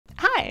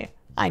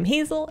I'm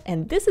Hazel,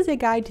 and this is a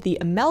guide to the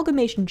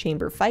Amalgamation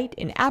Chamber fight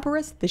in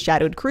Aberrus, the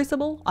Shadowed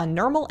Crucible, on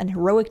normal and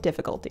heroic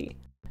difficulty.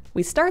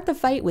 We start the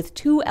fight with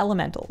two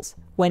elementals.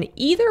 When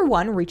either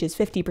one reaches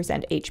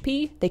 50%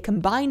 HP, they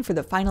combine for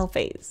the final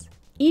phase.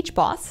 Each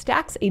boss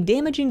stacks a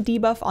damaging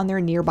debuff on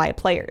their nearby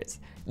players.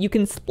 You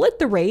can split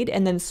the raid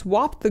and then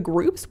swap the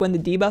groups when the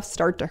debuffs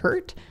start to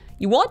hurt.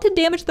 You want to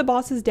damage the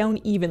bosses down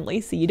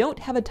evenly so you don't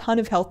have a ton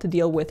of health to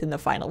deal with in the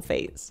final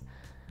phase.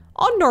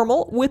 On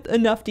normal, with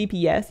enough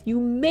DPS, you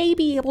may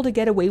be able to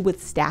get away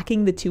with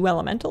stacking the two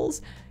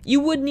elementals. You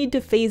would need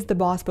to phase the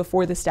boss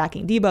before the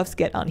stacking debuffs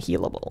get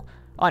unhealable.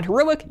 On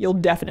heroic, you'll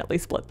definitely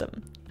split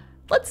them.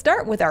 Let's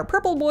start with our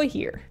purple boy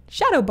here.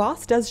 Shadow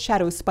Boss does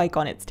Shadow Spike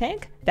on its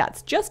tank.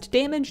 That's just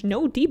damage,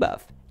 no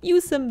debuff.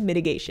 Use some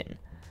mitigation.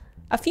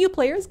 A few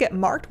players get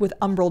marked with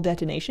Umbral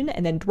Detonation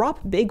and then drop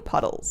big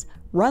puddles.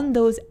 Run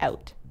those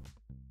out.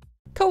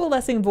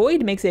 Coalescing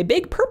Void makes a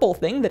big purple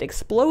thing that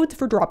explodes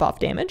for drop-off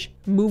damage.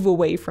 Move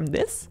away from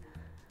this.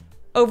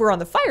 Over on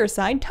the fire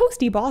side,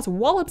 Toasty Boss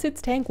wallops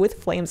its tank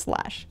with Flame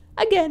Slash.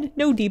 Again,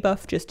 no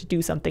debuff, just to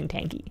do something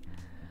tanky.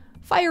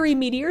 Fiery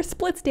Meteor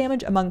splits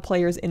damage among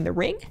players in the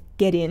ring.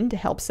 Get in to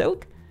help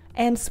soak.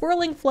 And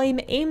Swirling Flame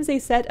aims a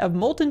set of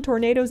Molten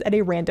Tornadoes at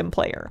a random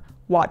player.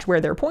 Watch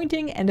where they're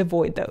pointing and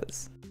avoid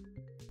those.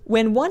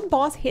 When one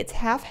boss hits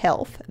half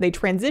health, they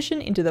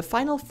transition into the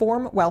final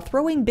form while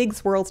throwing big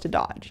swirls to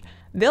dodge.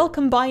 They'll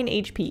combine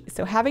HP,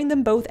 so having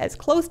them both as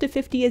close to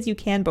 50 as you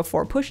can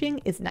before pushing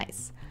is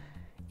nice.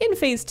 In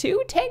Phase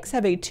 2, tanks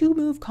have a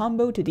 2-move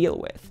combo to deal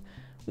with.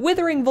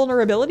 Withering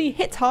Vulnerability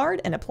hits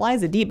hard and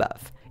applies a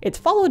debuff. It's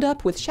followed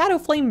up with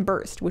Shadowflame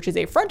Burst, which is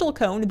a frontal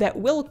cone that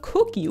will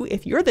cook you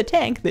if you're the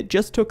tank that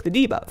just took the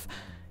debuff.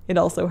 It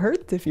also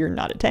hurts if you're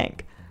not a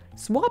tank.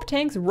 Swap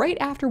tanks right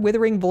after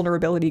Withering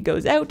Vulnerability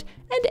goes out,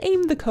 and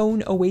aim the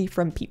cone away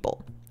from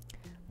people.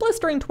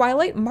 Blistering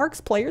Twilight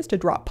marks players to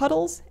drop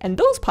puddles, and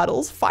those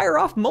puddles fire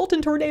off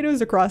molten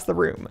tornadoes across the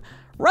room.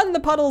 Run the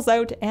puddles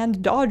out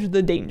and dodge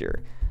the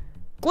danger.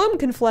 Gloom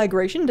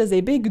Conflagration does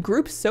a big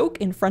group soak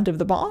in front of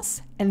the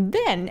boss, and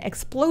then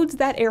explodes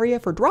that area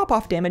for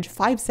drop-off damage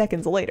 5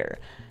 seconds later.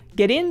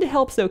 Get in to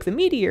help soak the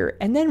meteor,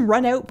 and then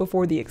run out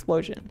before the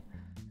explosion.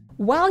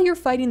 While you're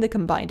fighting the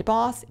combined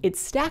boss,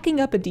 it's stacking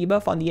up a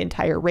debuff on the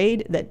entire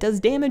raid that does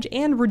damage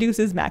and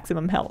reduces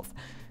maximum health.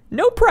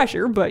 No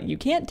pressure, but you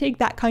can't take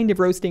that kind of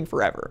roasting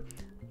forever.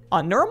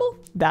 On normal,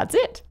 that's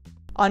it.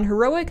 On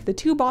heroic, the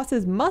two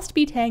bosses must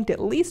be tanked at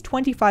least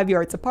 25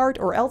 yards apart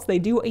or else they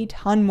do a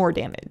ton more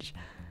damage.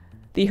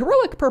 The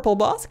heroic purple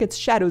boss gets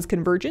Shadow's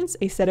Convergence,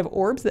 a set of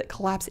orbs that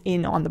collapse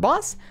in on the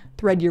boss.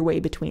 Thread your way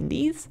between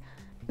these.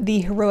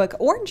 The heroic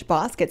orange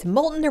boss gets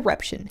Molten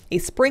Eruption, a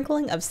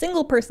sprinkling of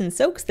single-person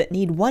soaks that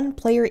need one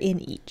player in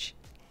each.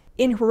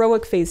 In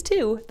heroic Phase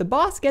 2, the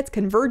boss gets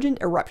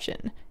Convergent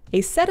Eruption.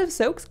 A set of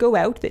soaks go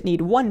out that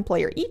need one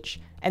player each,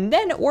 and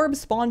then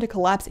orbs spawn to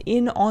collapse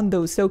in on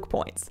those soak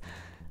points.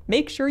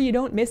 Make sure you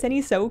don't miss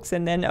any soaks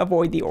and then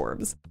avoid the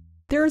orbs.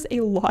 There's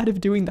a lot of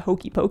doing the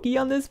hokey pokey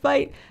on this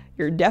fight.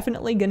 You're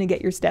definitely gonna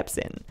get your steps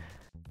in.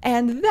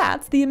 And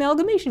that's the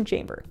Amalgamation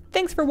Chamber.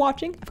 Thanks for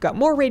watching. I've got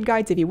more raid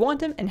guides if you want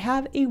them, and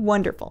have a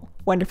wonderful,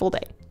 wonderful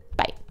day.